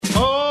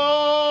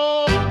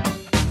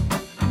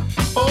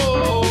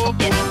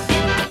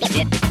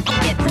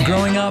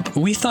up,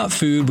 we thought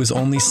food was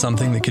only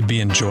something that could be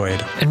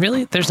enjoyed. And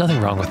really, there's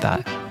nothing wrong with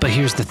that. But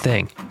here's the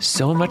thing.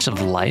 So much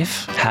of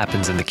life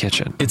happens in the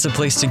kitchen. It's a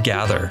place to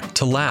gather,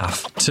 to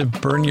laugh, to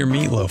burn your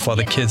meatloaf while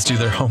the kids do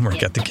their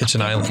homework at the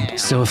kitchen island.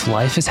 So if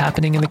life is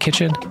happening in the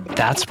kitchen,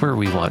 that's where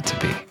we want to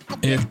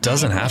be. It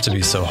doesn't have to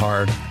be so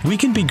hard. We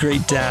can be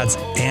great dads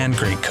and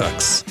great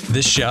cooks.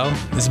 This show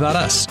is about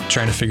us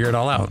trying to figure it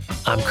all out.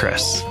 I'm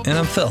Chris. And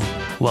I'm Phil.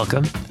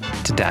 Welcome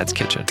to Dad's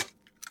Kitchen.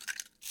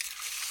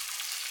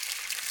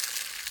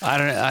 I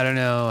don't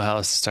know how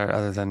else to start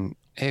other than,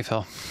 hey,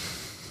 Phil.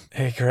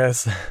 Hey,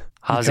 Chris.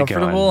 How's it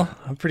going?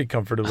 I'm pretty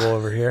comfortable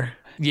over here.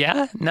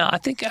 Yeah? No, I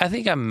think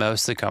I'm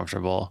mostly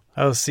comfortable.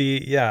 Oh,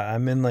 see, yeah,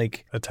 I'm in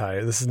like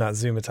attire. This is not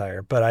Zoom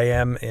attire, but I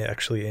am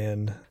actually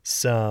in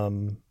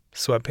some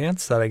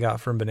sweatpants that I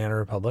got from Banana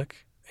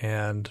Republic,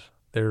 and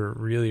they're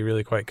really,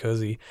 really quite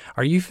cozy.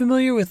 Are you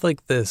familiar with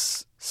like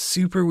this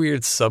super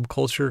weird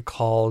subculture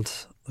called,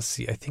 let's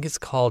see, I think it's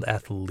called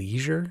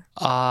athleisure?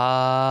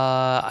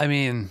 I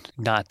mean,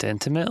 not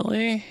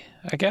intimately,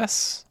 I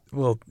guess.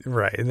 Well,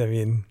 right. I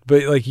mean,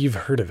 but like you've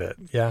heard of it,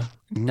 yeah?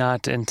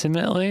 Not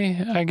intimately,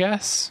 I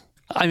guess.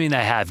 I mean,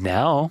 I have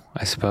now,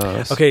 I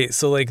suppose. Okay,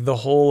 so like the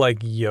whole like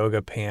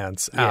yoga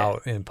pants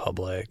out in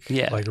public,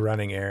 like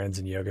running errands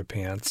in yoga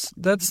pants,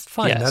 that's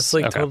fine. Yes, That's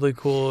like okay. totally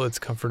cool. It's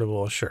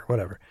comfortable. Sure,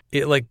 whatever.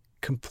 It like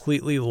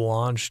completely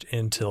launched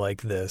into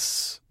like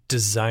this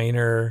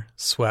designer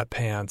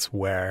sweatpants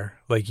wear.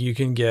 Like you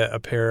can get a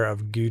pair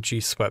of Gucci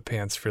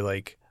sweatpants for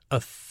like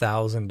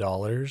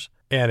 $1,000,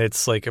 and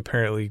it's like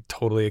apparently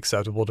totally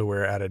acceptable to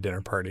wear at a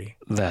dinner party.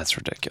 That's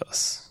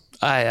ridiculous.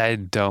 I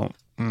don't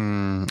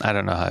know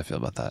how I feel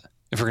about that.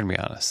 If we're going to be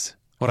honest.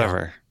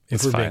 Whatever. If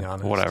It's we're fine. being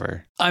honest.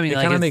 Whatever. I mean, It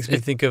like, kind of makes me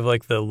think of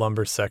like the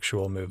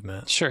lumbersexual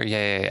movement. Sure.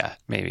 Yeah.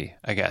 Maybe.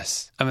 I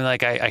guess. I mean,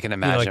 like, I can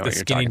imagine Like what the you're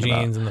skinny talking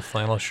jeans about. and the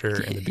flannel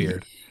shirt and the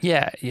beard.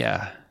 Yeah.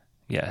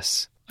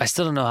 Yes. I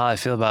still don't know how I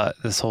feel about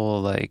this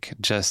whole, like,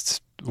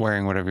 just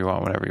wearing whatever you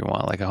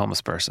want, like a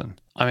homeless person.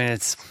 I mean,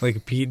 it's...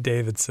 Like Pete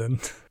Davidson.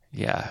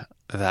 Yeah,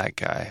 that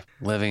guy.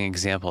 Living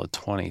example of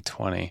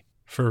 2020.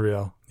 For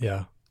real.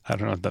 Yeah. I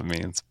don't know what that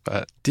means,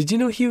 but... Did you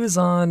know he was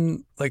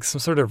on like some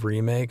sort of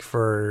remake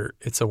for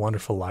It's a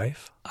Wonderful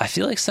Life? I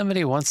feel like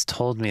somebody once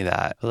told me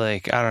that.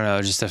 Like, I don't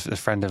know, just a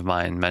friend of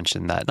mine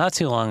mentioned that not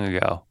too long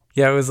ago.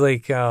 Yeah, it was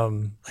like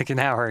an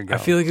hour ago. I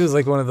feel like it was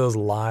like one of those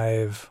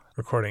live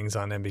recordings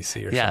on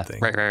NBC or something.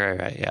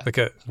 Right, yeah. Like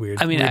a weird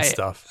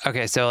stuff.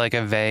 Okay, so like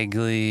I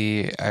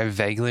vaguely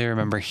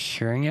remember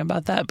hearing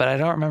about that, but I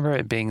don't remember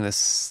it being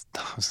this, I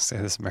was going to say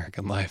This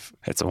American Life.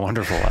 It's a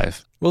Wonderful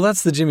Life. Well,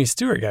 that's the Jimmy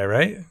Stewart guy,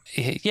 right?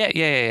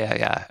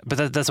 Yeah.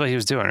 But that's what he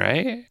was doing,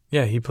 right?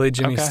 Yeah, he played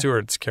Jimmy Okay.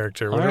 Stewart's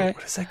character. All right.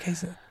 What is that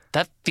guy's name?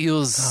 That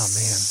feels Oh, man.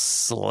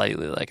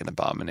 slightly like an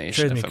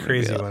abomination. Drives me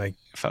crazy when I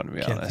if I'm to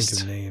be can't honest.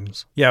 think of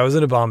names. Yeah, it was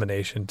an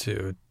abomination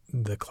to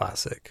the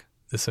classic,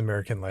 This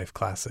American Life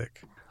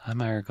classic. I'm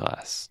Ira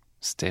Glass.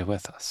 Stay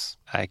with us.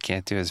 I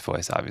can't do his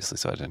voice, obviously,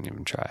 so I didn't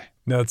even try.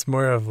 No, it's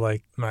more of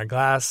like my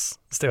glass.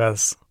 Stay with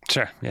us.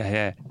 Sure.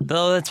 Yeah.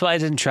 Though that's why I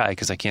didn't try,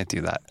 because I can't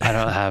do that. I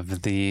don't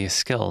have the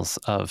skills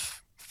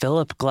of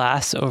Philip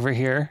Glass over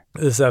here.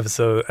 This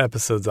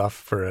episode's off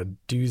for a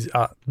doozy.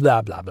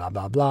 Blah blah blah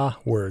blah blah.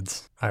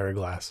 Words. Ira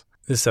Glass.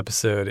 This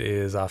episode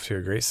is off to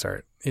a great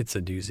start. It's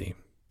a doozy.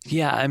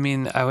 Yeah, I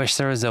mean, I wish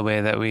there was a way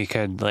that we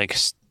could like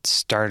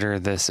starter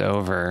this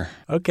over.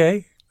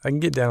 Okay, I can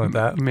get down with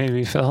that.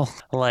 Maybe, Phil.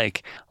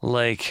 Like,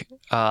 so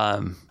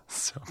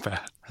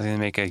bad. I was gonna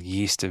make a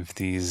yeast of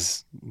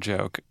these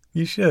joke.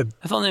 You should.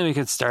 If only we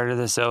could starter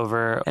this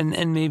over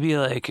and maybe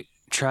like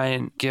try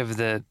and give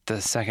the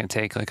second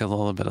take like a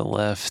little bit of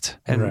lift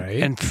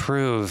and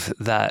prove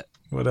that.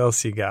 What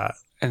else you got?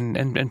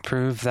 And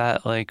prove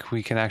that like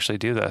we can actually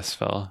do this,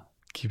 Phil.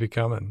 Keep it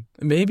coming.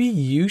 Maybe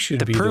you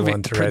should be the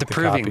one to write the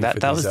copy that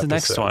for was these the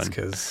next one.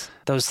 Because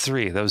Those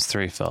three,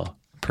 Phil.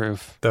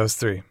 Proof. those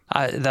three.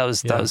 That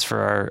was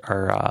for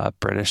our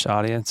British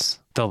audience.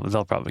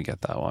 They'll probably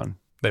get that one.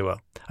 They will.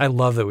 I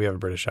love that we have a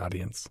British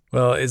audience.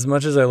 Well, as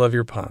much as I love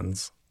your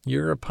puns,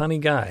 you're a punny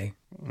guy.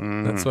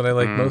 That's what I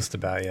like most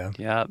about you.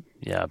 Yep.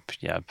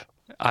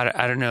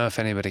 I don't know if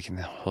anybody can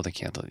hold a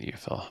candle to you,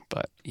 Phil,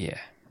 but yeah.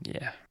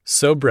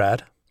 So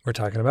bread. We're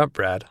talking about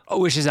bread. Oh,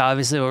 which is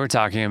obviously what we're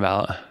talking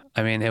about.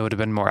 I mean, it would have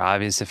been more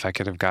obvious if I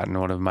could have gotten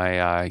one of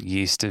my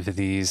yeast of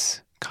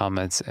these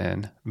comments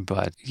in.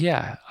 But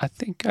yeah, I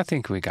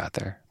think we got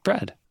there.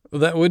 Bread. Well,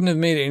 that wouldn't have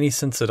made any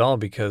sense at all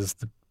because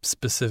the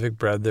specific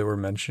bread that we're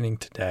mentioning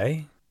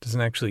today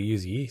doesn't actually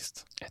use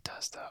yeast. It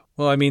does, though.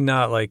 Well, I mean,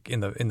 not like in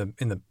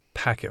the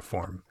packet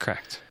form.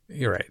 Correct.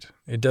 You're right.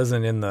 It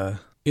doesn't in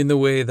the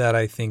way that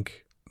I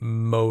think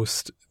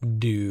most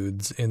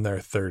dudes in their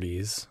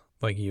 30s,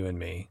 like you and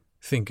me,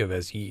 think of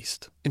as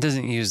yeast. It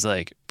doesn't use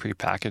like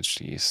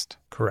prepackaged yeast.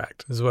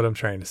 Correct, is what I'm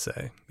trying to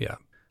say. Yeah.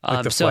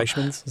 Like the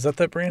Fleischmann's? Is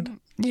that brand?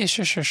 Yeah,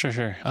 sure.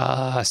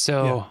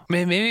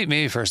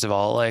 Maybe first of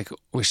all, like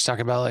we should talk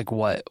about like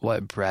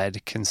what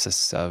bread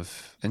consists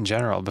of in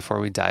general before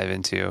we dive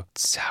into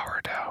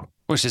sourdough,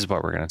 which is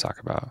what we're going to talk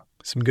about.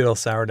 Some good old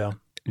sourdough.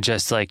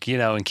 Just like,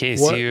 in case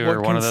What you are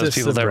one of those consists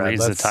people of that bread?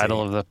 reads the Let's title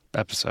see. of the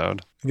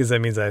episode. Because that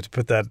means I have to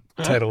put that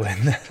title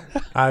in there.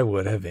 I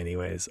would have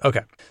anyways.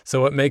 Okay.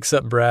 So what makes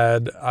up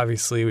bread?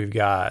 Obviously, we've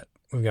got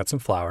some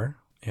flour,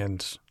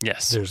 and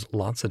Yes. there's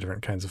lots of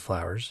different kinds of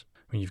flowers.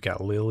 I mean, you've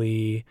got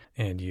lily,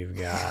 and you've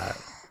got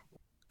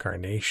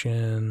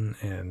carnation,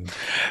 and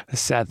The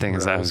sad thing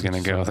is I was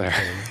going to go there.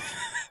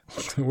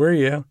 Were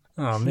you?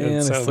 Oh man,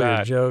 It's I so stole your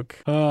bad. joke.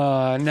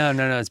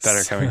 No. It's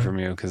better coming from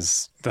you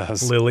because that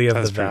was Lily of that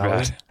the was pretty valley.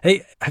 bad.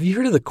 Hey, have you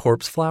heard of the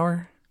corpse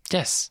flower?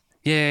 Yes.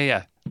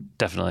 Yeah.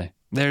 Definitely.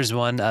 There's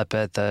one up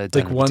at the Like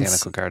Denver once-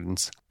 Botanical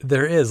Gardens.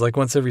 There is, like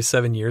once every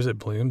 7 years it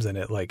blooms and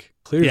it like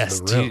clears Yes.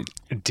 the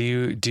room.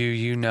 Do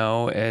you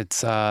know its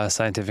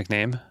scientific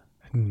name?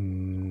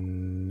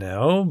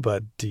 No,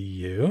 but do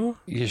you?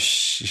 You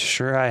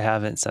sure I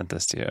haven't sent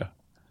this to you?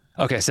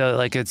 Okay, so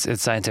like its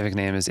scientific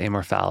name is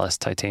Amorphalis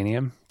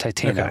titanum.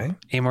 Okay.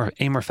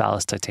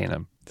 Amorphalis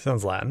titanum.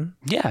 Sounds Latin.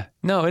 Yeah.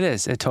 No, it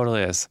is. It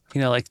totally is.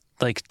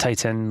 Like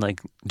titan,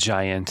 like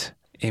giant,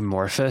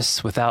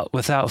 amorphous,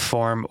 without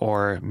form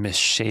or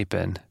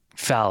misshapen.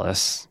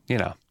 Phallus. You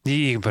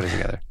can put it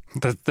together.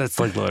 That's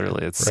like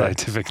literally its Right.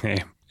 scientific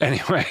name.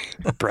 Anyway,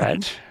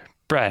 bread.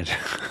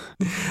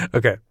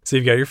 Okay, so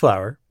you've got your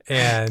flour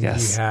and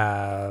Yes. you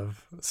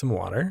have some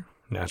water,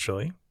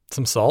 naturally,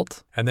 some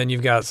salt, and then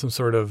you've got some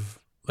sort of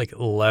like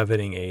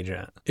leavening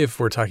agent. If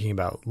we're talking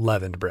about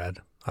leavened bread,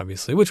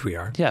 obviously, which we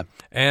are. Yeah.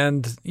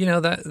 And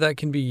that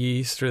can be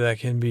yeast, or that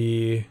can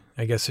be,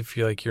 I guess if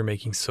you're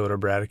making soda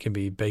bread, it can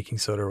be baking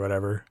soda or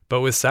whatever.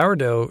 But with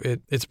sourdough,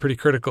 it's pretty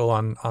critical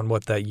on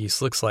what that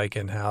yeast looks like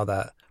and how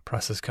that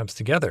process comes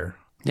together.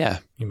 Yeah.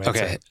 You might Okay.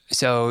 say.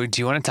 So do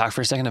you want to talk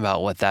for a second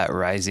about what that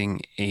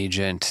rising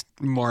agent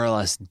more or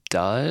less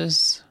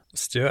does?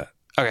 Let's do it.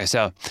 Okay.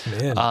 So,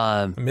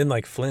 I'm in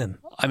like Flynn.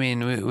 I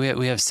mean,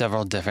 we have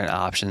several different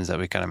options that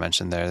we kind of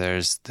mentioned there.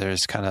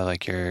 There's kind of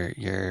like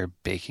your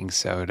baking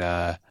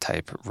soda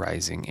type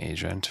rising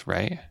agent,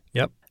 right?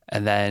 Yep.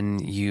 And then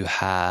you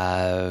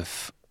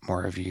have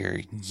more of your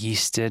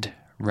yeasted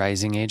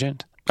rising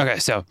agent. Okay,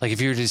 so like if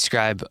you were to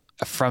describe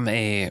from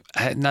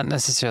not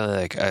necessarily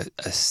like a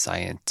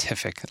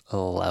scientific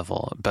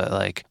level, but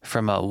like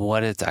from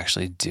what it's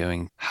actually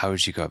doing, how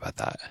would you go about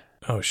that?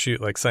 Oh shoot!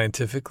 Like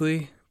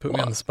scientifically, put me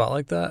on the spot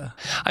like that.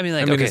 I mean,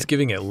 I mean, it's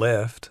giving it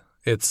lift.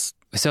 It's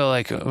so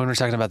like when we're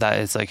talking about that,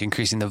 it's like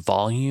increasing the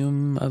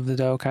volume of the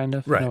dough, kind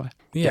of. right. In a way.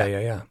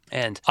 Yeah.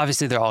 And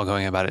obviously, they're all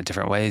going about it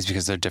different ways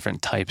because they're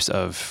different types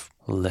of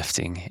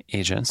lifting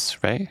agents,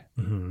 right?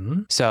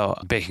 Mm-hmm. So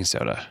baking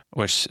soda,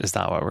 which is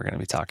not what we're going to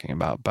be talking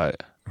about,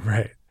 but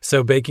Right.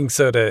 So baking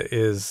soda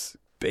is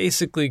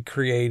basically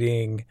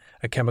creating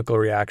a chemical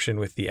reaction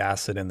with the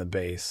acid and the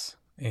base,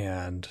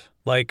 and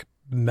like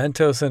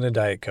Mentos and a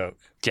Diet Coke.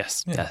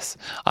 yes. Give it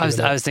I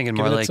was thinking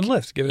more Give it like some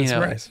lift. Give it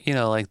some rise.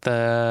 like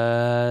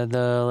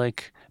the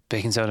like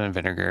baking soda and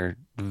vinegar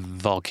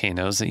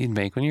volcanoes that you'd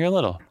make when you were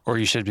little, or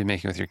you should be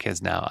making with your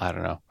kids now. I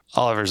don't know.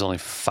 Oliver's only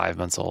 5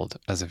 months old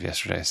as of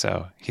yesterday,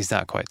 so he's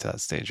not quite to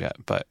that stage yet.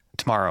 But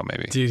tomorrow,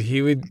 maybe. Dude,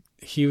 he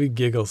would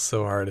giggle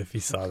so hard if he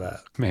saw that.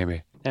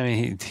 Maybe. I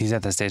mean, he's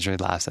at the stage where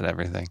he laughs at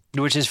everything,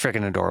 which is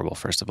freaking adorable.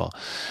 First of all,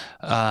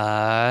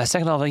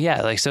 second of all,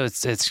 yeah, like so,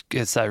 it's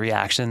that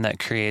reaction that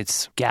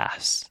creates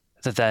gas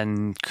that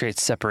then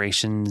creates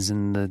separations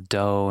in the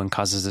dough and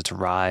causes it to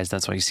rise.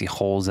 That's why you see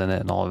holes in it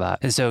and all of that.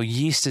 And so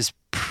yeast is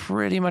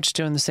pretty much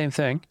doing the same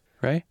thing,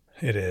 right?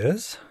 It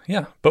is,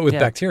 yeah, but with Yeah.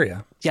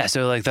 bacteria. Yeah,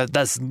 so like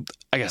that's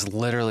I guess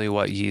literally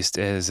what yeast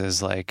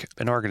is like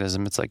an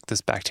organism. It's like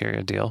this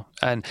bacteria deal,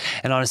 and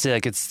honestly,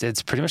 like it's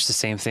pretty much the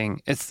same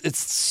thing. It's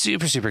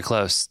super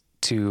close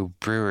to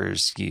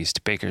brewer's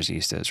yeast, baker's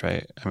yeast is,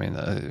 right? I mean,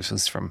 this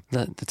is from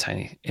the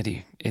tiny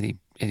itty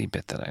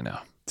bit that I know.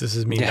 This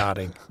is me Yeah.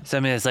 nodding. So I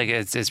mean, it's like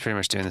it's pretty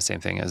much doing the same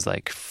thing as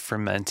like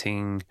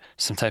fermenting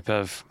some type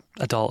of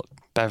adult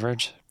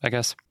beverage, I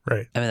guess.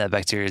 Right. I mean, that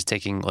bacteria is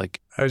taking like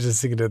I was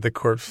just thinking of the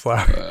corpse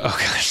flower. oh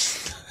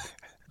gosh.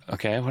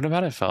 Okay, what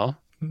about it, Phil?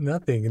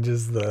 Nothing,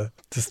 just the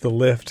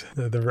lift,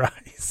 the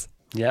rise.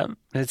 Yep,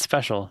 it's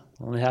special.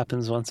 Only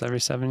happens once every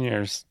 7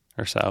 years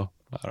or so.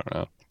 I don't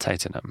know.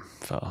 Titanum,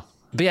 Phil.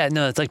 But yeah,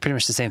 no, it's like pretty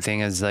much the same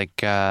thing as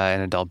like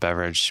an adult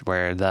beverage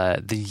where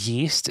the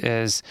yeast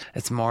it's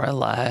more or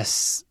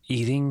less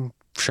eating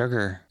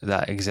sugar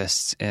that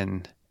exists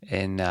in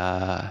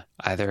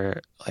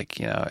either like,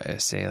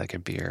 say like a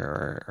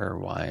beer or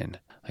wine,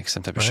 like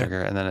some type of Right.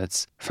 sugar. And then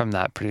it's from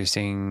that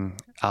producing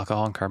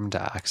alcohol and carbon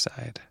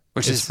dioxide,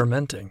 which It's is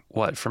fermenting.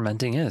 what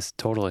fermenting is.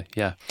 Totally.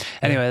 Yeah.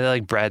 Anyway,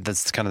 like bread,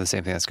 that's kind of the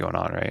same thing that's going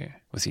on, right?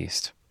 With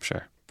yeast.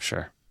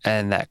 Sure.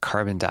 And that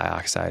carbon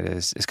dioxide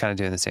is kind of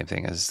doing the same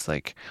thing as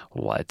like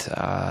what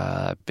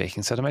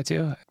baking soda might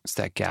do. It's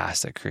that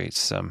gas that creates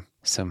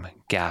some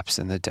gaps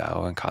in the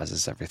dough and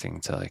causes everything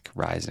to like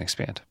rise and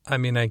expand. I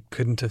mean, I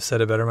couldn't have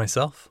said it better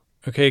myself.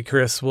 Okay,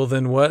 Chris, well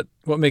then what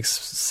makes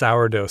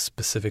sourdough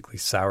specifically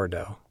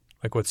sourdough?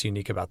 Like what's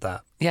unique about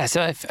that? Yeah,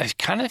 so I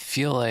kind of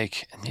feel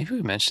like, and maybe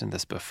we mentioned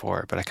this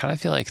before, but I kind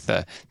of feel like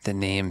the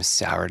name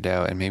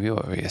sourdough and maybe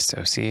what we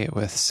associate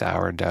with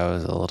sourdough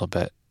is a little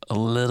bit a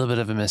little bit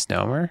of a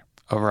misnomer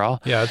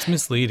overall. Yeah, it's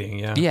misleading.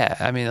 Yeah. Yeah.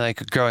 I mean,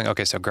 like growing up,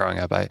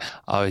 I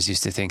always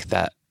used to think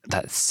that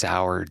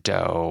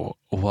sourdough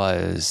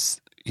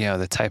was,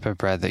 the type of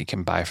bread that you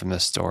can buy from the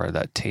store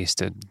that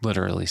tasted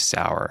literally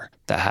sour,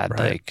 that had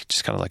like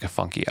just kind of like a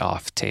funky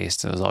off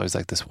taste. It was always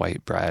like this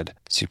white bread,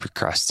 super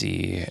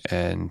crusty.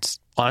 And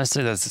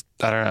honestly,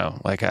 I don't know.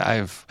 Like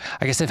I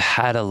guess I've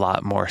had a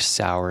lot more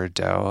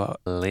sourdough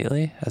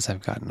lately as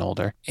I've gotten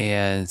older.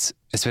 And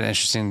it's been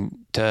interesting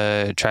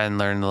to try and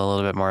learn a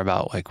little bit more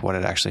about like what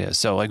it actually is.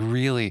 So like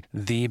really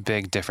the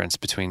big difference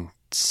between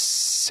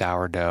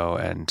sourdough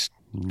and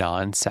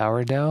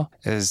non-sourdough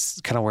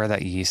is kind of where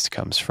that yeast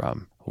comes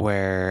from,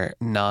 where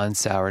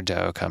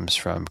non-sourdough comes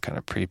from kind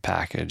of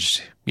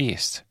prepackaged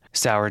yeast.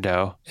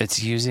 Sourdough,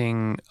 it's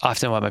using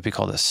often what might be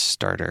called a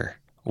starter,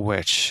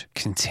 which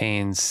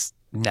contains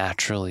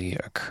naturally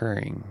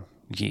occurring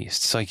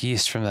yeast. So like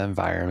yeast from the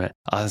environment.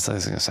 Honestly,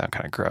 this is going to sound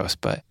kind of gross,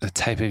 but the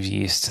type of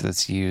yeast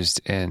that's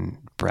used in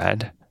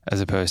bread as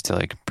opposed to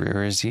like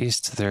brewer's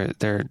yeast,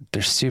 they're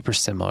super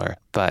similar,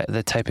 but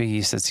the type of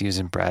yeast that's used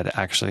in bread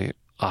actually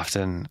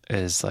often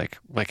is like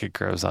it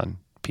grows on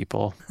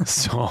people.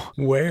 So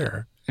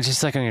where?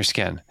 Just like on your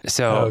skin.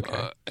 So,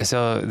 okay.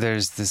 So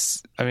there's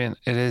this, I mean,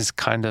 it is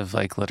kind of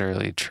like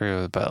literally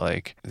true, but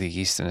like the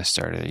yeast in a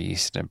starter, the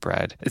yeast in a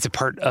bread, it's a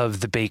part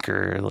of the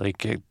baker.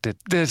 Like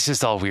it's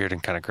just all weird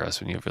and kind of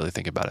gross when you really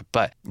think about it.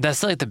 But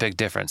that's like the big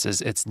difference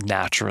is it's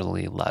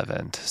naturally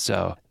leavened.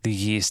 So the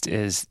yeast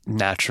is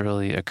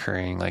naturally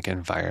occurring like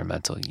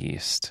environmental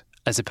yeast,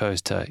 as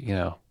opposed to,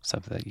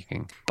 something that you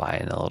can buy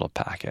in a little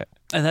packet.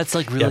 And that's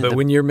like really but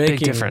when you're making,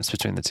 big difference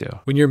between the two.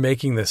 When you're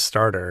making this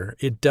starter,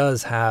 it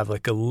does have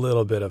like a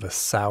little bit of a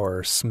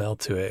sour smell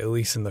to it, at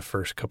least in the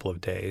first couple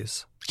of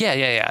days.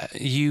 Yeah.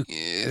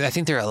 I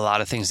think there are a lot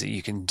of things that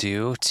you can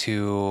do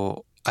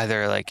to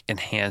either like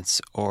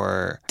enhance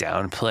or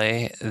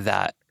downplay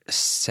that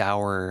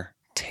sour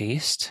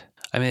taste.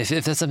 I mean, if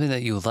that's something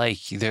that you like,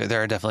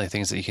 there are definitely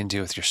things that you can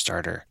do with your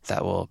starter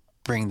that will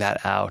bring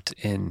that out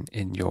in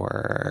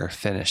your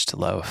finished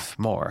loaf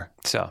more.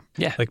 So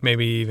yeah, like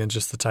maybe even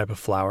just the type of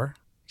flour.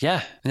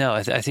 Yeah, no,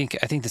 I think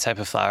the type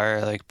of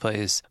flour like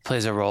plays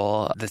a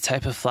role. The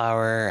type of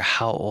flour,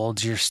 how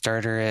old your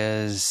starter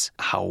is,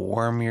 how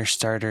warm your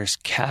starter's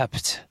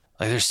kept.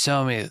 Like there's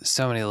so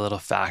many little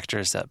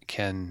factors that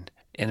can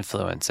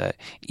influence it.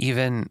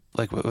 Even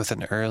like with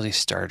an early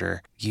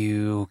starter,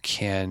 you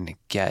can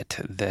get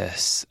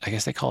this, I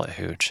guess they call it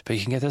hooch, but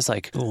you can get this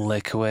like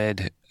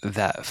liquid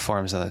that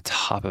forms on the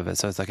top of it.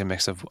 So it's like a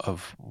mix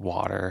of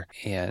water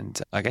and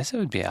I guess it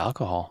would be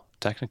alcohol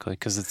technically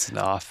because it's an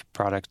off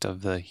product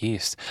of the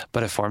yeast,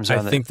 but it forms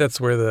on I think that's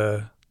where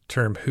the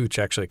term hooch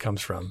actually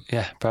comes from.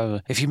 Yeah,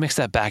 probably. If you mix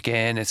that back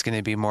in, it's going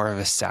to be more of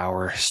a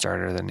sour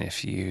starter than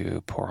if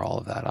you pour all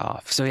of that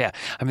off. So yeah,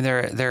 I mean,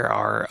 there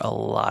are a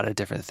lot of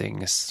different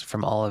things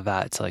from all of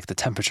that to like the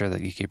temperature that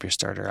you keep your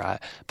starter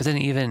at. But then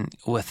even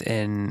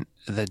within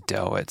the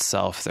dough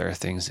itself, there are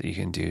things that you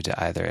can do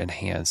to either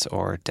enhance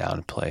or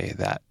downplay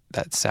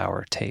that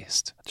sour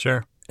taste.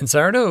 Sure. And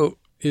sourdough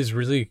is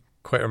really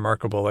quite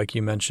remarkable. Like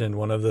you mentioned,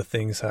 one of the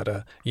things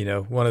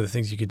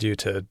you could do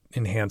to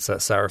enhance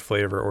that sour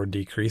flavor or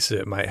decrease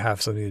it might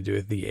have something to do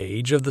with the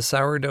age of the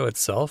sourdough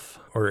itself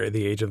or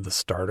the age of the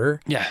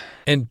starter. Yeah.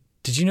 And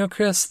did you know,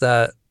 Chris,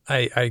 that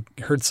I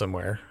heard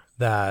somewhere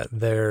that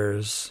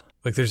there's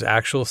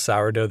actual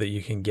sourdough that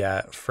you can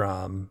get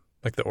from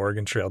like the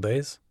Oregon Trail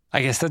days?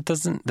 I guess that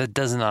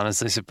doesn't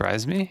honestly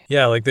surprise me.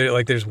 Yeah,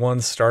 there's one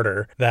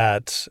starter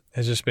that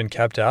has just been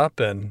kept up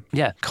and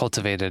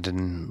cultivated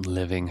and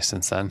living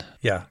since then.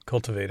 Yeah,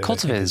 cultivated.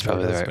 Cultivated is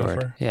probably the right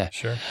word. Yeah,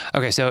 sure.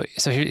 Okay, so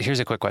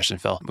here's a quick question,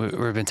 Phil.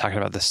 We've been talking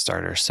about the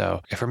starter.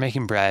 So if we're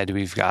making bread,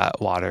 we've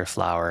got water,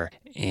 flour,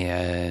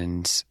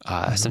 and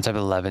some type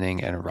of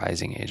leavening and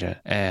rising agent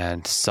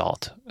and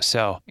salt.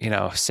 So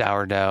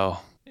sourdough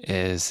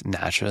is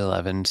naturally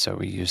leavened, so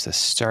we use the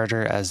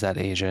starter as that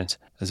agent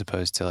as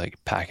opposed to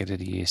like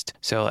packeted yeast.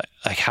 So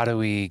like how do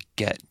we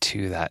get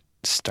to that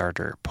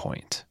starter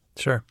point?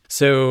 Sure.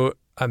 So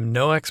I'm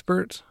no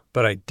expert,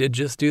 but I did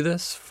just do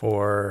this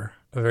for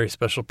a very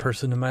special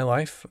person in my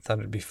life. I thought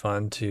it'd be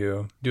fun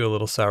to do a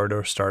little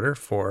sourdough starter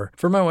for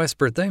my wife's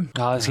birthday.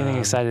 Oh, I was getting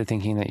excited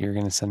thinking that you were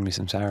going to send me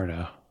some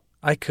sourdough.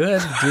 I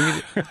could.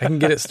 I can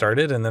get it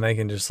started and then I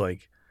can just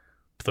like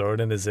throw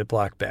it in a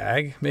Ziploc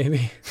bag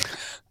maybe.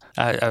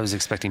 I was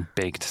expecting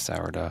baked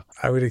sourdough.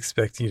 I would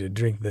expect you to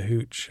drink the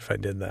hooch if I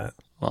did that.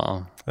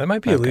 Well, that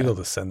might be illegal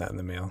to send that in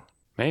the mail.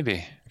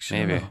 Maybe.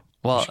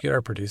 Well, we should get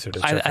our producer to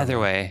check either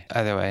way,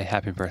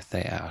 happy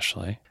birthday,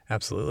 Ashley.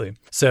 Absolutely.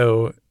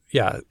 So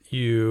yeah,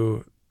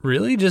 you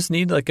really just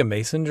need like a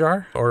mason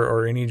jar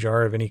or any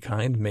jar of any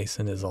kind.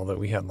 Mason is all that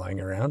we had lying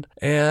around.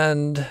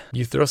 And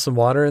you throw some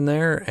water in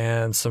there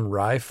and some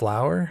rye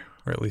flour,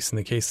 or at least in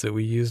the case that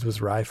we used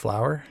was rye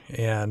flour,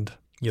 and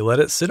you let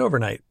it sit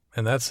overnight.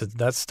 And that's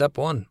step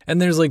one.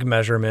 And there's like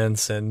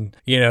measurements and,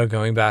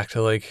 going back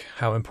to like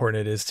how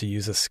important it is to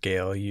use a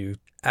scale. You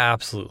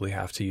absolutely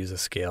have to use a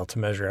scale to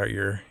measure out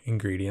your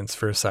ingredients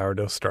for a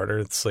sourdough starter.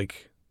 It's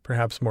like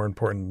perhaps more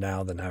important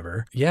now than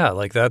ever. Yeah,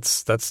 like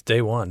that's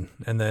day one.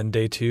 And then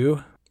day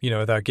two,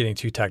 without getting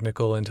too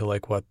technical into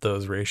like what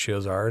those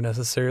ratios are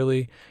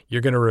necessarily,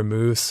 you're going to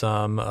remove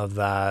some of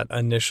that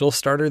initial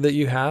starter that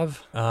you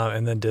have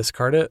and then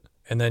discard it.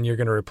 And then you're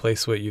going to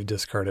replace what you've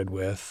discarded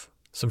with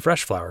some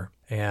fresh flour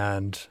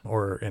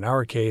or in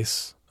our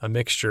case, a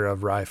mixture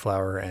of rye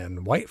flour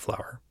and white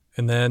flour.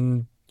 And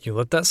then you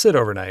let that sit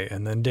overnight.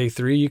 And then day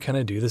three, you kind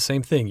of do the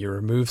same thing. You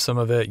remove some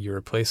of it, you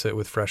replace it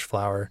with fresh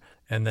flour,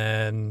 and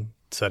then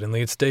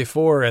suddenly it's day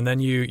four. And then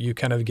you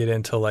kind of get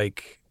into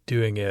like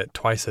doing it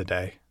twice a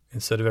day.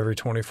 Instead of every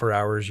 24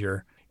 hours,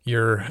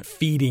 you're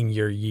feeding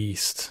your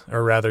yeast,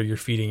 or rather you're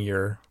feeding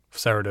your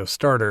sourdough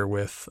starter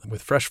with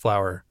fresh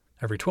flour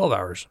every 12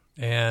 hours.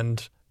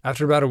 And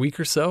after about a week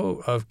or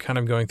so of kind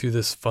of going through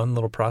this fun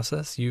little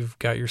process, you've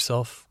got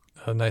yourself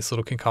a nice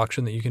little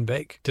concoction that you can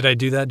bake. Did I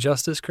do that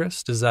justice,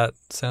 Chris? Does that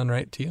sound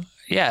right to you?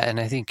 Yeah, and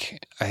I think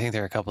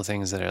there are a couple of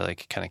things that are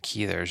like kind of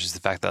key there. It's just the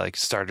fact that like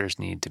starters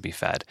need to be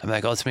fed. I'm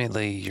like,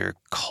 ultimately you're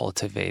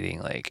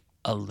cultivating like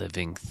a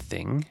living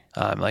thing.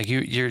 Like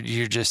you're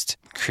just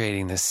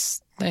creating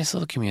this nice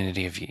little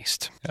community of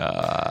yeast.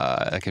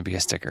 That could be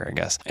a sticker, I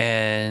guess.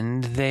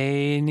 And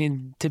they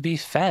need to be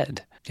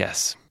fed.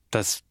 Yes,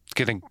 that's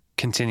going to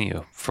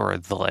continue for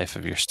the life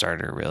of your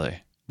starter,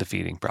 really, the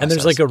feeding process. And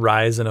there's like a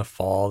rise and a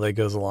fall that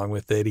goes along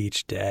with it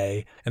each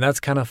day. And that's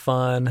kind of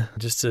fun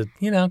just to,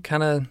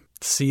 kind of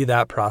see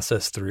that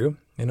process through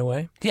in a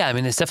way. Yeah, I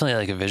mean, it's definitely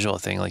like a visual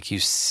thing. Like you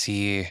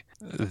see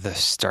the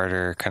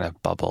starter kind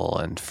of bubble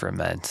and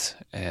ferment,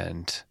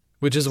 and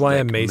which is why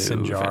like a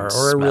mason jar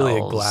or really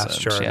a glass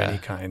jar of any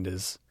kind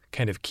is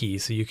kind of key.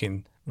 So you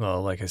can,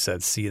 well, like I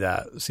said, see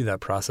that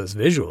process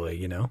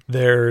visually,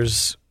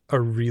 There's a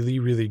really,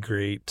 really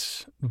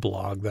great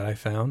blog that I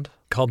found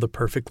called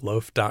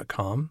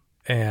theperfectloaf.com.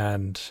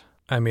 And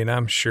I mean,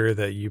 I'm sure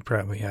that you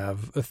probably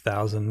have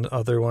 1,000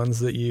 other ones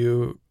that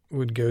you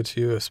would go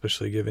to,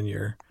 especially given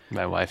your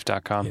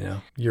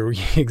mywife.com.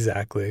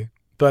 Exactly.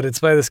 But it's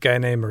by this guy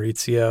named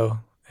Maurizio,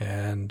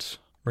 and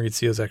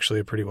Maurizio is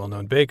actually a pretty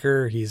well-known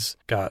baker. He's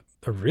got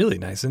a really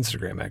nice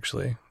Instagram,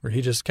 actually, where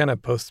he just kind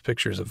of posts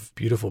pictures of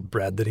beautiful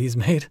bread that he's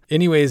made.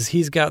 Anyways,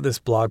 he's got this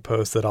blog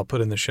post that I'll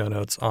put in the show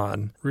notes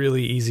on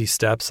really easy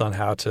steps on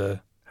how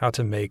to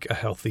make a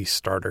healthy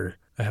starter,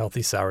 a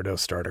healthy sourdough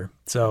starter.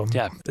 So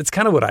yeah, it's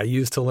kind of what I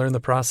use to learn the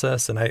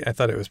process, and I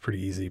thought it was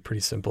pretty easy,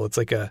 pretty simple. It's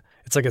like a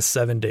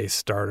 7-day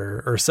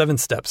starter or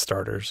 7-step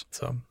starters.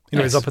 So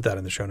anyways, nice. I'll put that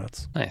in the show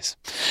notes. Nice.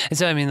 And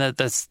so, I mean,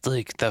 that's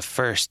like the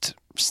first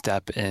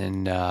step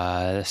in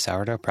the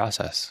sourdough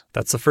process.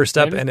 That's the first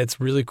step. Maybe? And it's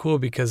really cool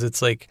because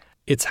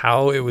it's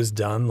how it was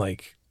done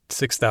like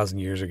 6,000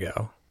 years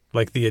ago.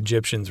 Like the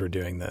Egyptians were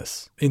doing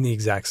this in the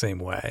exact same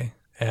way.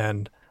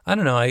 And I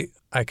don't know,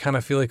 I kind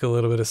of feel like a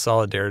little bit of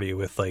solidarity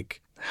with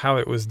like how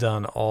it was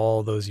done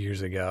all those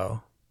years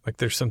ago. Like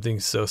there's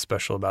something so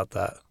special about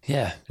that.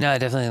 Yeah. No, I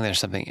definitely think there's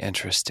something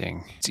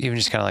interesting. It's even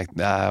just kind of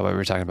like what we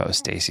were talking about with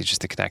Stacy,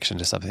 just the connection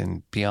to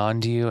something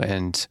beyond you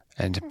and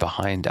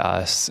behind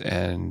us.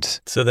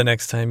 And so the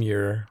next time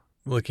you're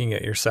looking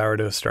at your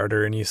sourdough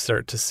starter and you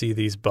start to see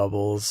these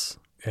bubbles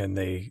and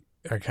they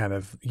are kind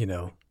of,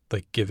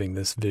 like giving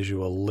this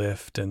visual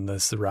lift and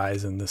this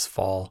rise and this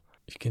fall,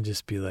 you can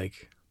just be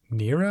like,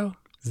 Nero?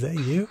 Is that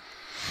you?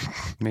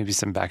 Maybe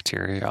some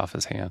bacteria off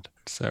his hand.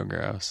 So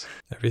gross.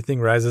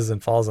 Everything rises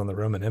and falls on the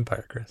Roman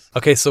Empire, Chris.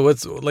 Okay, so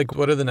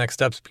what are the next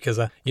steps? Because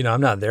I'm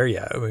not there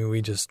yet. I mean,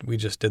 we just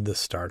did the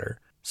starter.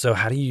 So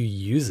how do you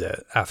use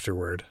it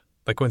afterward?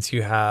 Like once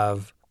you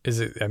have, is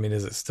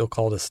it still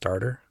called a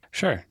starter?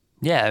 Sure.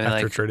 Yeah. I mean,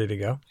 after it's ready to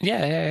go?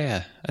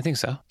 Yeah. I think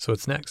so. So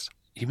what's next?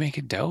 You make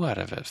a dough out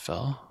of it,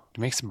 Phil.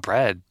 You make some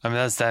bread. I mean,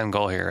 that's the end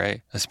goal here,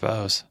 right? I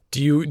suppose.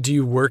 Do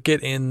you work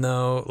it in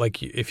though?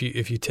 Like if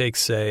you take,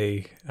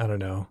 say, I don't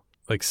know,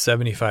 like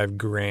 75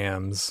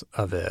 grams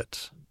of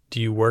it,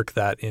 do you work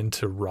that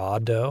into raw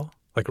dough?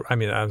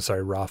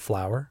 Raw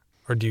flour?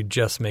 Or do you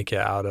just make it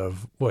out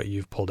of what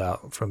you've pulled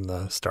out from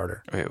the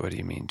starter? Wait, what do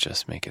you mean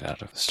just make it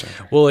out of the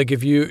starter? Well, like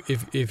if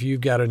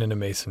you've got it in a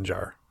mason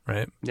jar,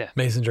 right? Yeah.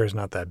 Mason jar is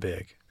not that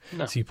big.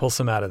 No. So you pull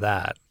some out of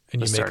that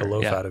and you make a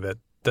loaf out of it.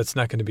 That's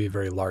not going to be a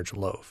very large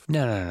loaf.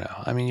 No.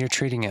 I mean, you're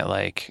treating it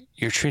like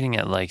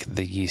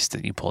the yeast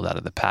that you pulled out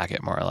of the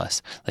packet, more or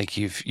less. Like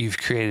you've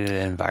created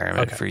an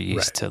environment for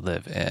yeast to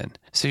live in.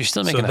 So you're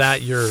still making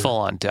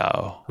full-on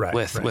dough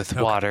with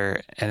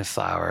water and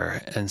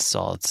flour and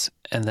salt,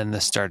 and then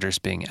the starter's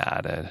being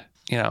added.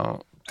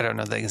 I don't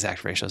know the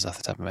exact ratios off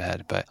the top of my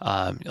head, but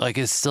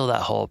it's still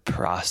that whole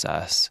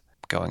process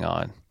going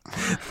on.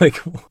 Like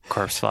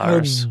corpse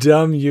flowers. How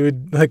dumb you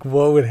would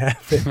what would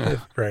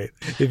happen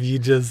if you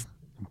just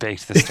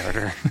baked the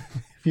starter.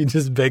 If you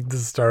just baked the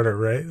starter,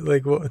 right?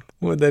 Like what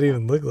would that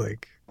even look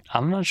like?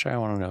 I'm not sure I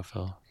want to know,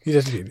 Phil. You'd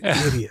have to be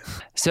an idiot.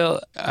 So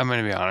I'm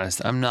going to be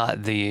honest. I'm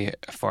not the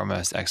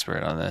foremost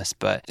expert on this,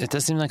 but it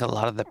does seem like a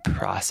lot of the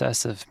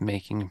process of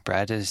making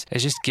bread is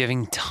just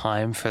giving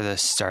time for the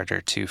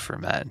starter to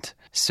ferment.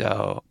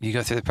 So you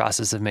go through the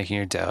process of making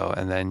your dough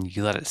and then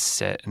you let it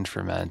sit and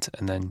ferment,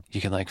 and then you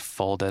can like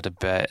fold it a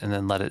bit and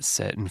then let it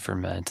sit and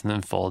ferment, and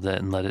then fold it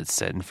and let it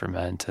sit and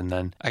ferment. And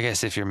then I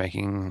guess if you're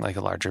making like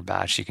a larger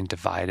batch, you can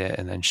divide it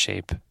and then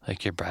shape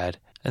like your bread.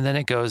 And then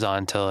it goes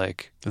on to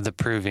like the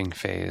proving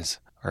phase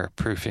or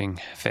proofing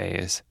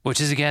phase, which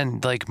is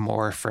again like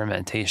more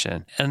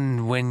fermentation.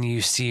 And when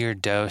you see your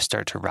dough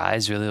start to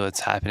rise, really what's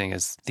happening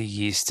is the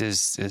yeast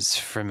is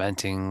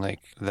fermenting like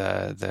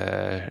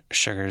the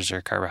sugars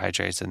or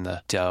carbohydrates in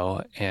the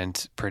dough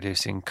and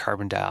producing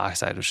carbon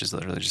dioxide, which is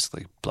literally just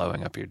like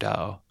blowing up your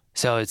dough.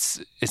 So it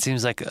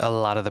seems like a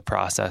lot of the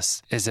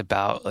process is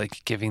about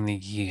like giving the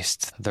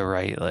yeast the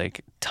right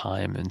like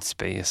time and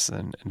space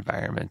and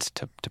environment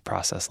to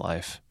process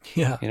life.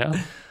 Yeah. You know?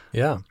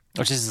 Yeah.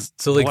 Which is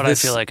So, like, what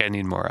this- I feel like I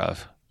need more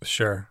of.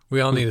 Sure.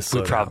 We all need to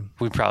slow down.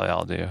 We probably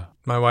all do.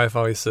 My wife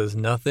always says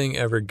nothing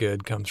ever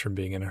good comes from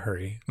being in a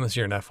hurry, unless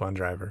you're an F1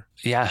 driver.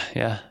 Yeah,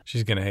 yeah.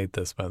 She's going to hate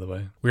this, by the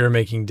way. We were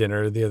making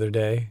dinner the other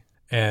day,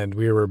 and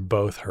we were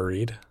both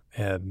hurried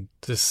and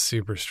just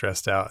super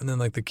stressed out. And then,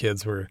 like, the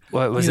kids were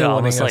What was you it know,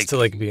 wanting almost us like? to,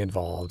 like, be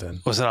involved.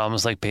 And Was it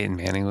almost like Peyton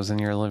Manning was in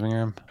your living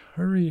room?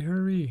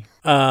 hurry.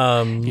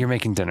 You're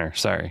making dinner.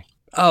 Sorry.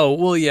 Oh,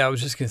 well, yeah, I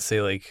was just going to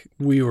say, like,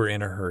 we were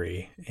in a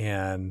hurry,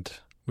 and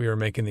we were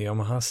making the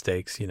Omaha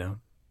steaks, you know.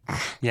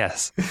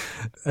 Yes.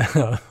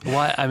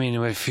 What I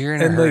mean, if you're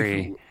in a And, like,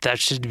 hurry, that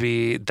should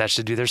be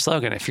their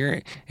slogan. If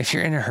you're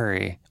in a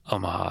hurry,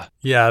 Omaha.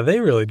 Yeah, they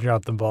really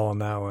dropped the ball on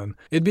that one.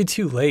 It'd be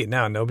too late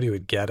now. Nobody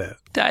would get it.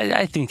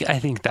 I think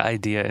the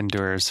idea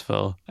endures,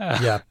 Phil.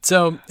 Yeah.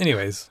 So,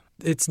 anyways,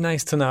 it's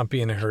nice to not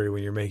be in a hurry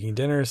when you're making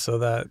dinner so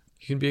that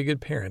you can be a good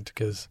parent.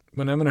 Because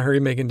when I'm in a hurry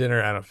making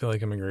dinner, I don't feel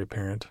like I'm a great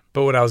parent.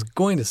 But what I was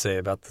going to say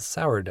about the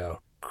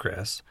sourdough,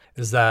 Chris,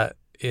 is that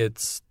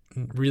it's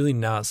really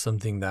not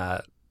something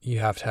that you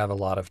have to have a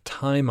lot of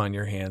time on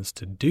your hands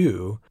to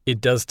do.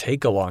 It does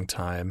take a long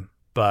time,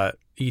 but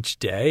each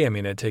day, I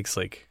mean, it takes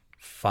like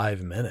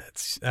 5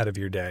 minutes out of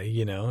your day,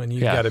 you know, and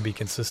you've got to be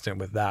consistent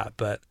with that.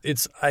 But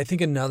it's, I think,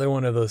 another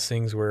one of those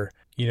things where,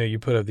 you know, you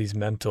put up these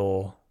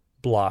mental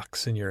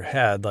blocks in your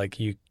head, like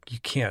you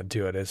can't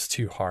do it. It's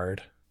too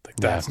hard. Like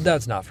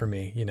that's not for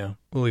me, you know.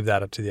 We'll leave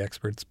that up to the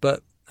experts.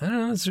 But I don't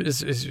know,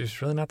 it's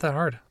really not that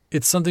hard.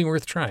 It's something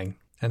worth trying.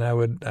 And I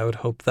would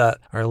hope that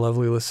our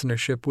lovely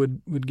listenership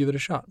would give it a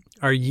shot.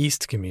 Our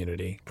yeast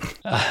community.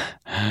 They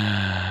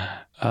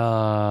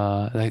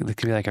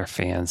could be like our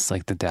fans,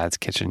 like the Dad's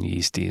Kitchen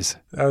yeasties.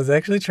 I was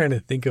actually trying to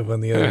think of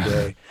one the other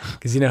day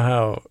because you know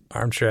how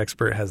Armchair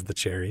Expert has the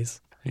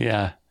cherries.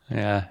 Yeah.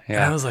 And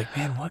I was like,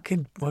 man, what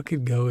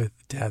could go with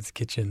Dad's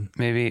Kitchen?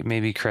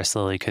 Maybe Chris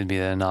Lilly could be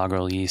the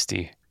inaugural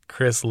yeasty.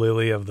 Chris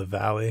Lilly of the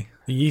Valley,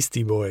 the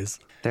Yeasty Boys.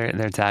 Their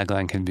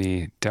tagline could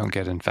be "Don't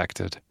get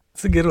infected."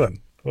 It's a good one.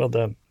 Well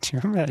done. Do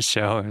you remember that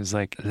show? It was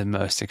like the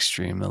most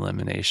extreme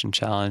elimination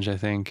challenge, I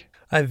think.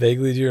 I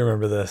vaguely do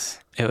remember this.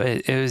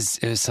 It was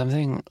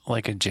something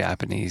like a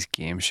Japanese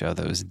game show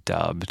that was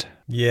dubbed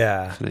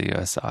Yeah. for the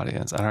U.S.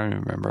 audience. I don't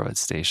even remember what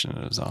station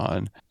it was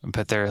on,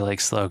 but their like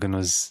slogan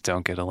was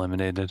 "Don't get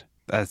eliminated."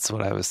 That's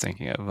what I was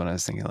thinking of when I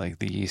was thinking like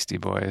the Yeasty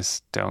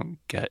Boys, don't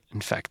get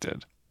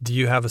infected. Do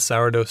you have a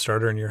sourdough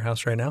starter in your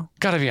house right now?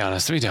 Gotta be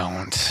honest, we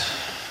don't.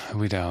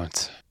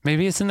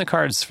 Maybe it's in the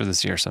cards for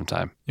this year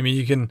sometime. I mean,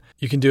 you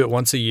can do it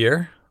once a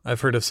year.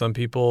 I've heard of some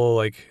people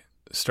like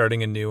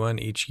starting a new one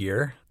each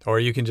year, or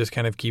you can just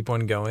kind of keep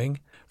one going.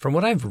 From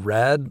what I've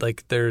read,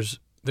 like there's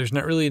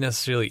not really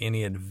necessarily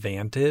any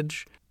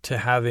advantage to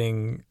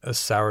having a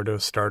sourdough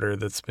starter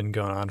that's been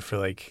going on for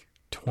like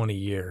 20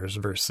 years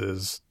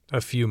versus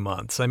a few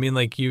months. I mean,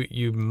 like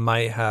you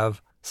might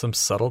have some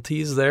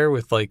subtleties there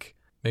with like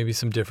maybe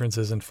some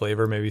differences in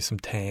flavor, maybe some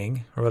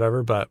tang or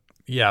whatever, but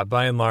yeah,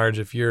 by and large,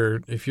 if you're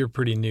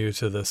pretty new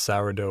to the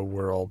sourdough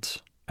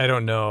world, I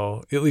don't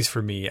know, at least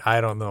for me, I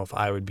don't know if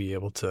I would be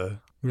able to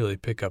really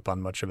pick up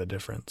on much of a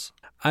difference.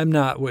 I'm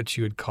not what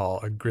you would call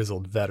a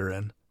grizzled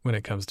veteran when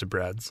it comes to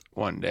breads.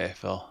 One day,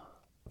 Phil.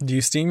 Do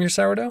you steam your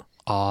sourdough?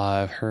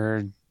 I've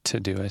heard to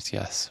do it,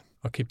 yes.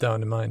 I'll keep that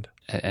one in mind.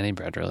 Any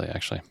bread, really,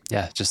 actually.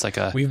 Yeah, just like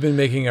a... We've been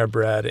making our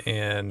bread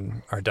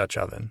in our Dutch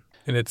oven,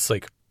 and it's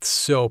like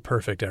so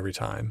perfect every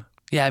time.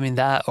 Yeah, I mean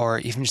that, or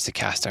even just a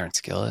cast iron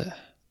skillet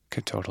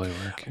could totally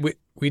work.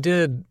 We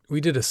did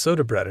a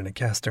soda bread in a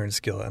cast iron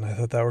skillet, and I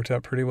thought that worked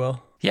out pretty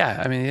well.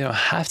 Yeah, I mean, you don't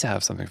have to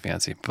have something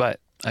fancy, but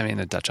I mean,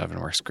 a Dutch oven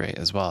works great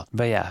as well.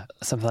 But yeah,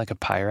 something like a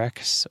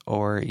Pyrex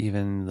or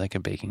even like a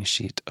baking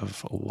sheet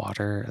of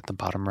water at the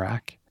bottom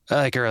rack.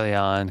 Like early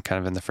on, kind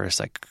of in the first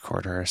like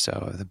quarter or so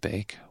of the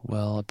bake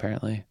will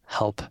apparently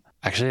help.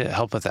 Actually,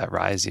 help with that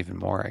rise even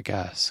more, I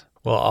guess.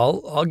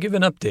 Well, I'll give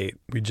an update.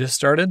 We just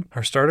started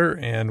our starter,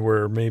 and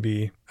we're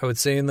maybe, I would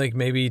say in like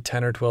maybe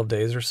 10 or 12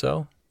 days or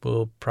so,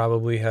 we'll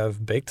probably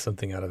have baked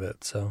something out of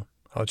it. So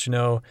I'll let you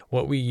know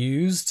what we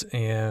used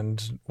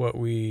and what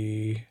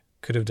we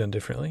could have done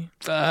differently?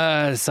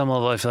 At some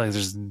level, I feel like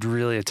there's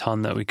really a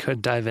ton that we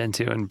could dive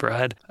into in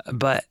bread,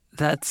 but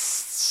that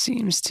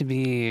seems to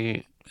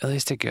be at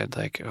least a good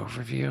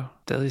overview.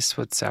 At least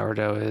what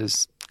sourdough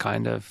is,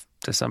 kind of,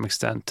 to some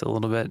extent, a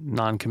little bit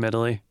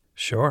non-committally.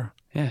 Sure.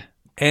 Yeah.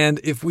 And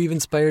if we've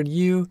inspired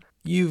you,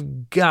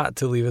 you've got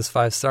to leave us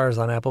 5 stars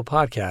on Apple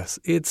Podcasts.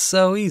 It's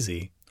so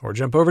easy. Or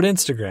jump over to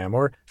Instagram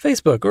or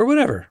Facebook or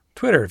whatever.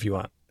 Twitter if you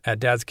want. At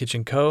Dad's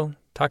Kitchen Co.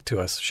 Talk to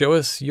us. Show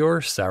us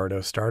your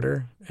sourdough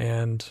starter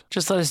and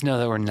just let us know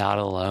that we're not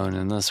alone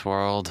in this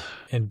world.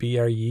 And be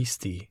our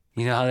yeasty.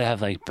 You know how they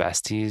have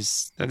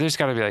besties? There's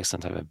got to be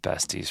some type of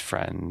besties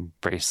friend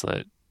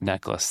bracelet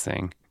necklace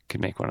thing.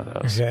 Could make one of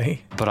those.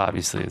 Okay. But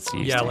obviously it's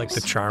yeasties. Yeah, like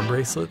the charm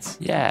bracelets?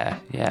 Yeah.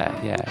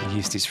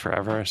 Yeasties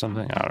forever or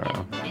something. I don't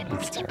know.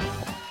 It's terrible.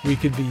 We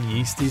could be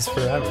yeasties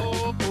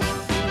forever.